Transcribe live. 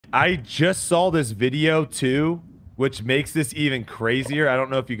I just saw this video too, which makes this even crazier. I don't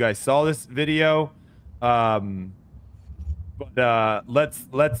know if you guys saw this video. But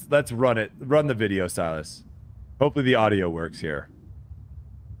let's run it. Run the video, Silas. Hopefully the audio works here.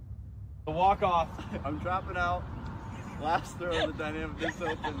 The walk off. I'm dropping out. Last throw of the dynamic this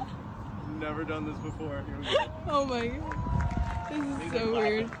open. Never done this before. Here we go. Oh my god. This is so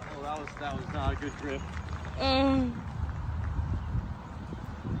weird. Oh, that was not a good grip.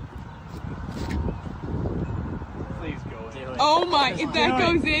 Please go in. Oh my, if that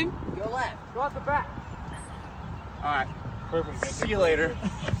goes in. Go left. Go out the back. Alright. Perfect. See you later.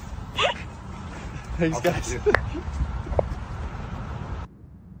 Thanks, guys.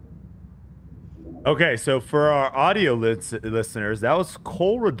 Okay, so for our audio listeners, that was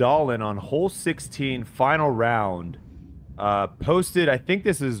Cole Redalen on hole 16, final round. Posted, I think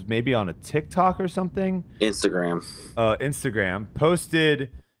this is maybe on a TikTok or something. Instagram. Instagram. Posted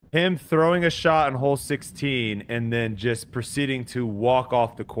him throwing a shot on hole 16 and then just proceeding to walk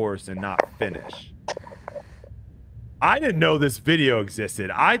off the course and not finish. I didn't know this video existed.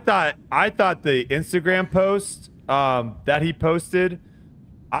 I thought the Instagram post that he posted,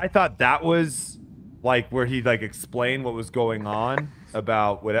 I thought that was like where he like explained what was going on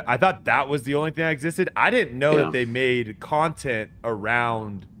about what I thought that was the only thing that existed. I didn't know that they made content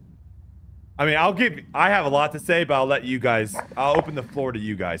around. I mean, I have a lot to say, but I'll let you guys, I'll open the floor to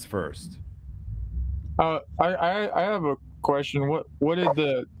you guys first. I have a question. What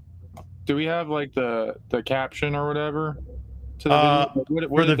did do we have like the caption or whatever to the video?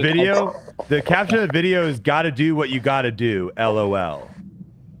 For the video, the caption of the video is "Gotta do what you gotta do." LOL.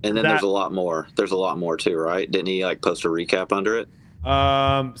 And then there's a lot more. There's a lot more too, right? Didn't he like post a recap under it?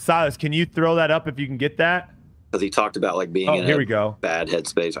 Silas, can you throw that up if you can get that? Because he talked about like being in a bad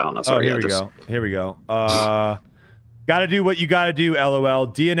headspace. I don't know. Sorry, here we go. Gotta do what you gotta do, LOL.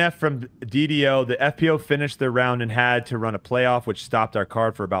 DNF from DDO. The FPO finished their round and had to run a playoff, which stopped our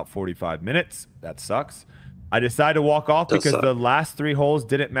card for about 45 minutes. That sucks. I decided to walk off because the last 3 holes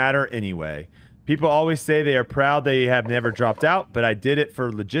didn't matter anyway. People always say they are proud they have never dropped out, but I did it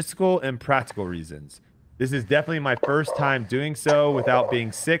for logistical and practical reasons. This is definitely my first time doing so without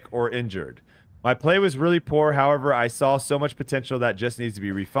being sick or injured. My play was really poor. However, I saw so much potential that just needs to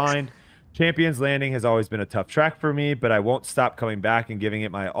be refined. Champions Landing has always been a tough track for me, but I won't stop coming back and giving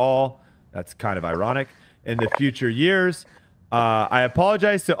it my all. That's kind of ironic. In the future years, I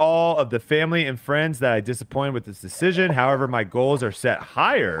apologize to all of the family and friends that I disappointed with this decision. However, my goals are set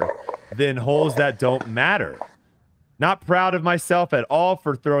higher than holes that don't matter. Not proud of myself at all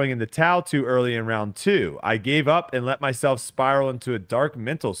for throwing in the towel too early in round 2. I gave up and let myself spiral into a dark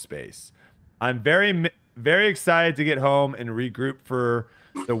mental space. I'm very excited to get home and regroup for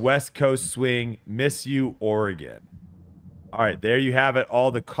the West Coast swing. Miss you, Oregon. All right, there you have it.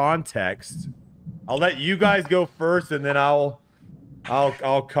 All the context. I'll let you guys go first, and then I'll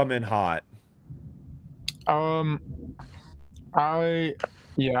come in hot. I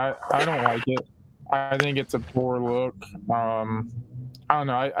don't like it. I think it's a poor look. I don't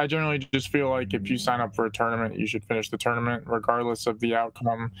know. I generally just feel like if you sign up for a tournament, you should finish the tournament regardless of the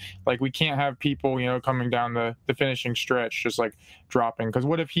outcome. Like, we can't have people, coming down the finishing stretch just like dropping. Because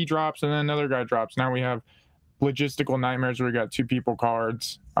what if he drops and then another guy drops? Now we have logistical nightmares where we got 2 people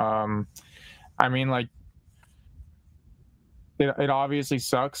cards. I mean, like, it obviously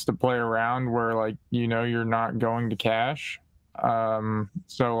sucks to play around where, like, you're not going to cash.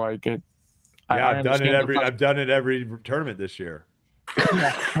 So like it. Yeah, I've done it every tournament this year.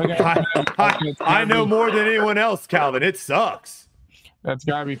 I know more than anyone else, Calvin. It sucks. That's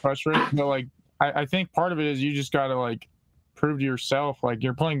gotta be frustrating. But like, I think part of it is you just gotta like prove to yourself like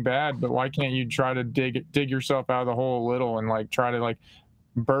you're playing bad, but why can't you try to dig yourself out of the hole a little and like try to like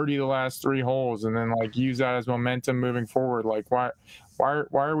birdie the last 3 holes and then like use that as momentum moving forward? Like why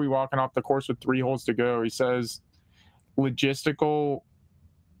are we walking off the course with 3 holes to go? He says logistical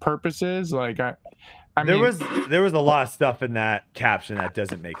purposes. Like I mean, there was a lot of stuff in that caption that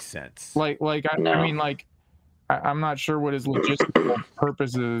doesn't make sense. I mean, like, I'm not sure what his logistical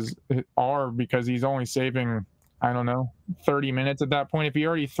purposes are because he's only saving, I don't know, 30 minutes at that point. If he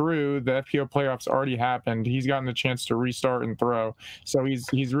already threw, the FPO playoffs already happened. He's gotten the chance to restart and throw. So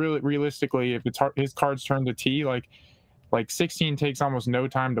he's really realistically, if his cards turn to tee, like 16 takes almost no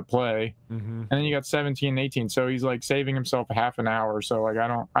time to play, and then you got 17 and 18, so he's like saving himself a half an hour. So like I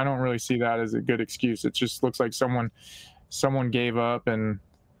don't really see that as a good excuse. It just looks like someone gave up, and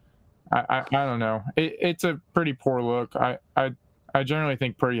I don't know. It's a pretty poor look. I generally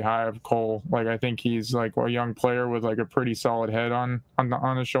think pretty high of Cole. Like I think he's like a young player with like a pretty solid head on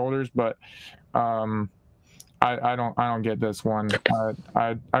his shoulders, but I don't get this one.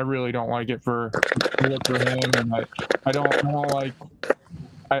 I really don't like it for him, and I don't like.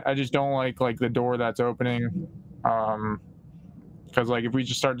 I just don't like the door that's opening, because like if we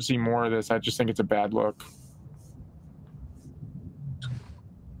just start to see more of this, I just think it's a bad look.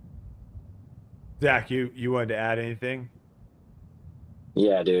 Zach, you wanted to add anything?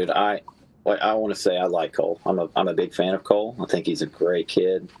 Yeah, dude. I want to say I like Cole. I'm a big fan of Cole. I think he's a great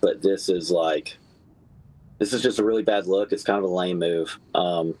kid, but this is just a really bad look. It's kind of a lame move.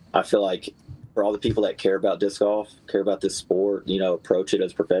 I feel like for all the people that care about disc golf, care about this sport, approach it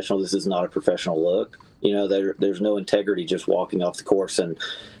as professional. This is not a professional look. There's no integrity just walking off the course and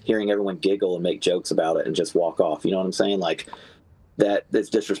hearing everyone giggle and make jokes about it and just walk off. You know what I'm saying? Like that's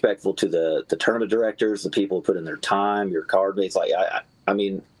disrespectful to the tournament directors, the people who put in their time, your card mates. Like I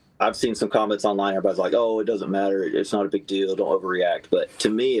mean, I've seen some comments online. Everybody's like, "Oh, it doesn't matter. It's not a big deal. Don't overreact." But to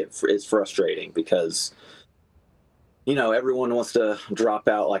me, it's frustrating because everyone wants to drop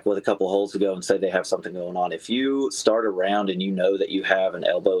out like with a couple holes to go and say they have something going on. If you start a round and you know that you have an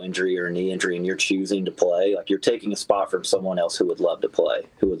elbow injury or a knee injury and you're choosing to play, like you're taking a spot from someone else who would love to play,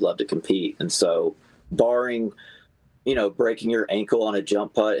 who would love to compete. And so barring, breaking your ankle on a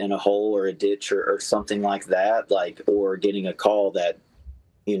jump putt in a hole or a ditch or something like that, or getting a call that,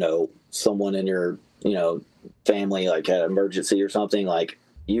 someone in your, family like had an emergency or something, like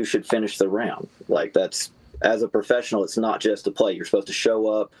you should finish the round. Like that's, as a professional, it's not just to play. You're supposed to show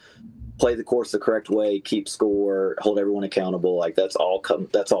up, play the course the correct way, keep score, hold everyone accountable. Like that's all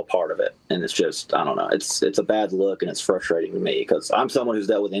part of it. And it's just, I don't know. It's a bad look and it's frustrating to me because I'm someone who's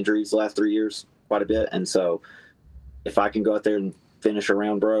dealt with injuries the last 3 years quite a bit. And so if I can go out there and finish a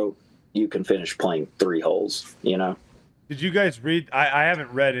round, bro, you can finish playing 3 holes, Did you guys read? I haven't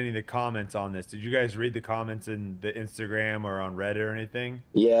read any of the comments on this. Did you guys read the comments in the Instagram or on Reddit or anything?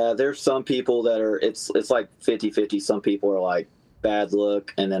 Yeah, there's some people that are, it's like 50-50. Some people are like, bad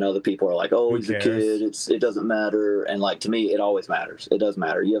look, and then other people are like, oh, he's a kid, it doesn't matter. And like, to me, it always matters. It does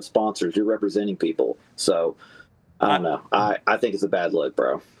matter. You have sponsors, you're representing people. So I don't know. I think it's a bad look,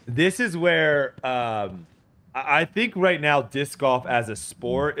 bro. This is where I think right now disc golf as a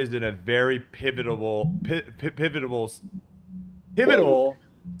sport is in a very pivotal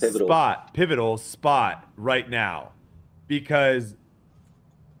spot right now, because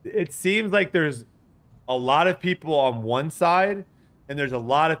it seems like there's a lot of people on one side and there's a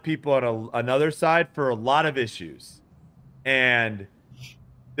lot of people on another side for a lot of issues, and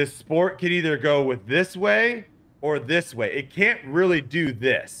the sport can either go with this way or this way. It can't really do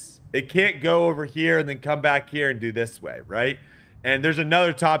this. It can't go over here and then come back here and do this way, right? And there's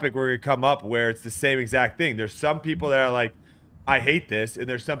another topic we're going to come up where it's the same exact thing. There's some people that are like, I hate this, and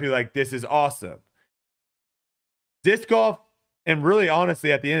there's some people like, this is awesome. Disc golf, and really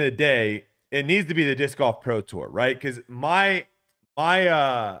honestly, at the end of the day, it needs to be the Disc Golf Pro Tour, right? Because my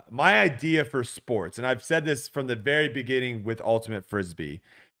idea for sports, and I've said this from the very beginning with Ultimate Frisbee,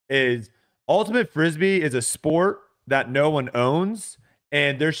 is Ultimate Frisbee is a sport that no one owns,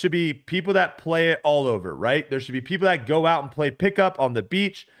 and there should be people that play it all over, right? There should be people that go out and play pickup on the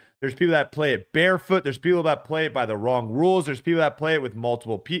beach. There's people that play it barefoot. There's people that play it by the wrong rules. There's people that play it with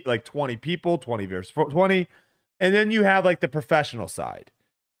multiple people, like 20 people, 20 versus 20. And then you have like the professional side.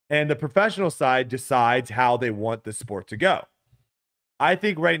 And the professional side decides how they want the sport to go. I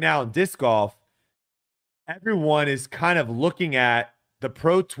think right now in disc golf, everyone is kind of looking at the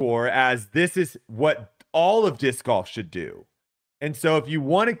Pro Tour as this is what all of disc golf should do. And so if you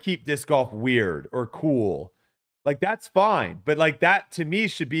want to keep disc golf weird or cool, like that's fine. But like that to me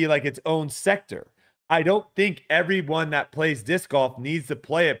should be like its own sector. I don't think everyone that plays disc golf needs to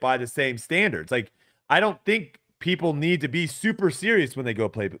play it by the same standards. Like I don't think people need to be super serious when they go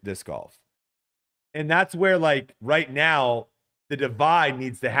play disc golf. And that's where like right now the divide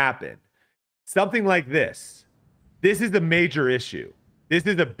needs to happen. Something like this. This is the major issue. This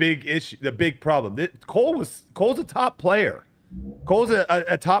is the big issue, the big problem. Cole's a top player. Cole's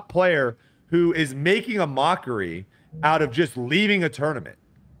a top player who is making a mockery out of just leaving a tournament.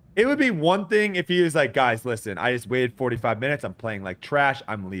 It would be one thing if he was like, guys, listen, I just waited 45 minutes. I'm playing like trash.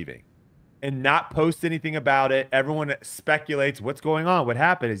 I'm leaving. And not post anything about it. Everyone speculates what's going on. What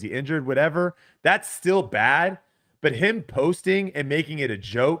happened? Is he injured? Whatever. That's still bad. But him posting and making it a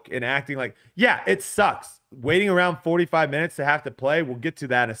joke and acting like, yeah, it sucks. Waiting around 45 minutes to have to play. We'll get to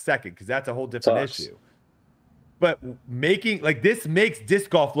that in a second because that's a whole different issue. But making like this makes disc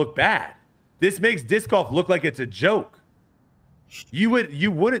golf look bad. This makes disc golf look like it's a joke. You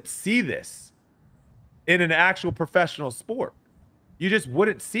wouldn't see this in an actual professional sport. You just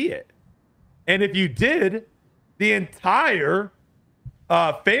wouldn't see it. And if you did, the entire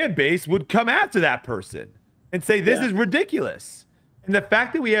fan base would come after that person. and say this is ridiculous. And the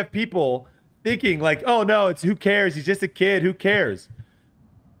fact that we have people thinking like, oh no, it's who cares? He's just a kid. Who cares?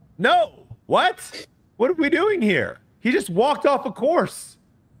 No. What? What are we doing here? He just walked off a course.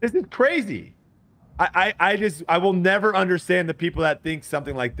 This is crazy. I will never understand the people that think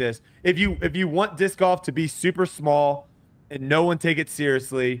something like this. If you want disc golf to be super small and no one take it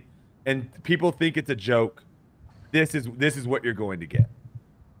seriously and people think it's a joke, this is what you're going to get.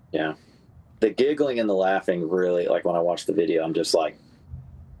 Yeah. The giggling and the laughing really, like when I watch the video, I'm just like,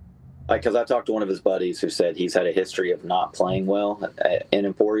 because I talked to one of his buddies who said he's had a history of not playing well in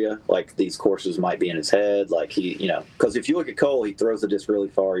Emporia. Like these courses might be in his head. Like he, you know, because if you look at Cole, he throws the disc really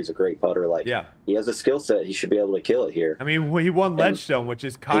far. He's a great putter. Like he has a skill set. He should be able to kill it here. I mean, he won Ledgestone, which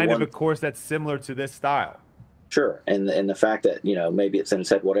is kind of a course that's similar to this style. Sure, and the fact that, you know, maybe it's in his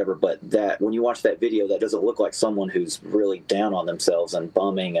head, whatever, but that when you watch that video, that doesn't look like someone who's really down on themselves and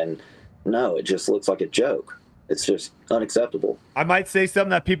bumming, and no, it just looks like a joke. It's just unacceptable. I might say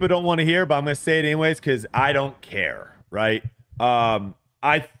something that people don't want to hear, but I'm going to say it anyways because I don't care, right?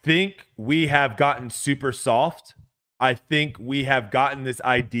 I think we have gotten super soft. I think we have gotten this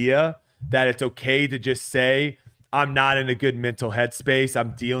idea that it's okay to just say, I'm not in a good mental headspace.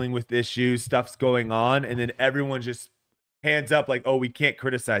 I'm dealing with issues. Stuff's going on. And then everyone just hands up like, oh, we can't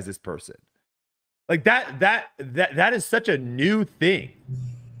criticize this person. Like that is such a new thing.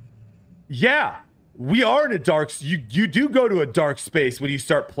 Yeah, we are in a dark, you do go to a dark space when you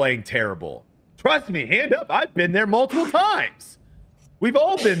start playing terrible. Trust me, hand up. I've been there multiple times. We've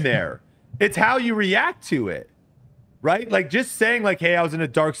all been there. It's how you react to it, right? Like just saying like, hey, I was in a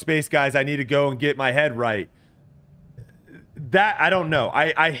dark space, guys. I need to go and get my head right. That, I don't know.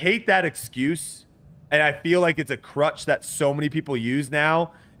 I hate that excuse. And I feel like it's a crutch that so many people use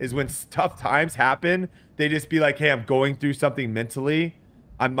now is when tough times happen, they just be like, hey, I'm going through something mentally.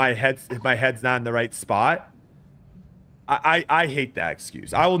 My head's not in the right spot. I hate that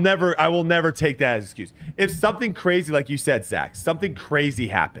excuse. I will never take that as excuse. If something crazy, like you said, Zach, something crazy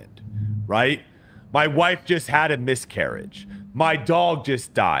happened, right? My wife just had a miscarriage. My dog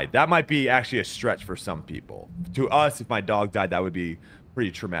just died. That might be actually a stretch for some people. To us, if my dog died, that would be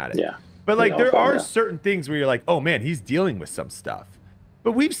pretty traumatic. Yeah. But like there are certain things where you're like, oh man, he's dealing with some stuff.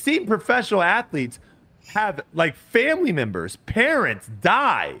 But we've seen professional athletes have like family members, parents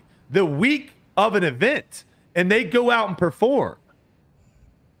die the week of an event and they go out and perform.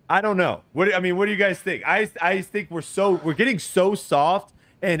 I don't know. What do you guys think? I think we're getting so soft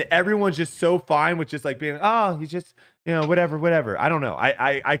and everyone's just so fine with just like being, oh, he's just, you know, whatever. I don't know.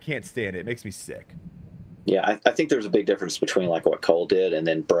 I can't stand it. It makes me sick. Yeah, I think there's a big difference between like what Cole did and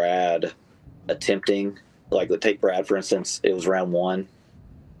then Brad attempting, like take Brad, for instance, it was round one,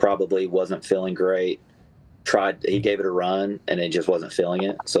 probably wasn't feeling great. He gave it a run and it just wasn't feeling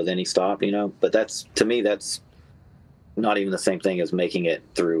it. So then he stopped, you know, but to me, that's not even the same thing as making it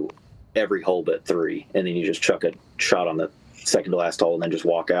through every hole but three. And then you just chuck a shot on the second to last hole and then just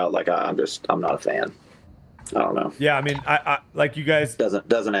walk out. Like I'm not a fan. I don't know. Yeah, I mean, I like you guys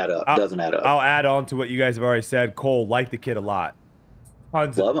doesn't add up. Doesn't add up. I'll add on to what you guys have already said. Cole, like the kid a lot.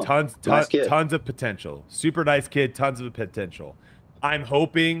 Tons of potential. Super nice kid. Tons of potential. I'm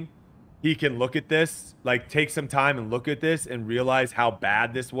hoping he can look at this, like take some time and look at this and realize how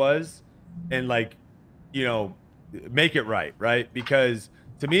bad this was, and like, you know, make it right? Because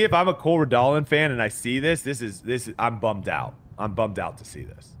to me, if I'm a Cole Redalen fan and I see this, I'm bummed out. I'm bummed out to see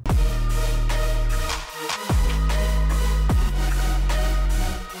this.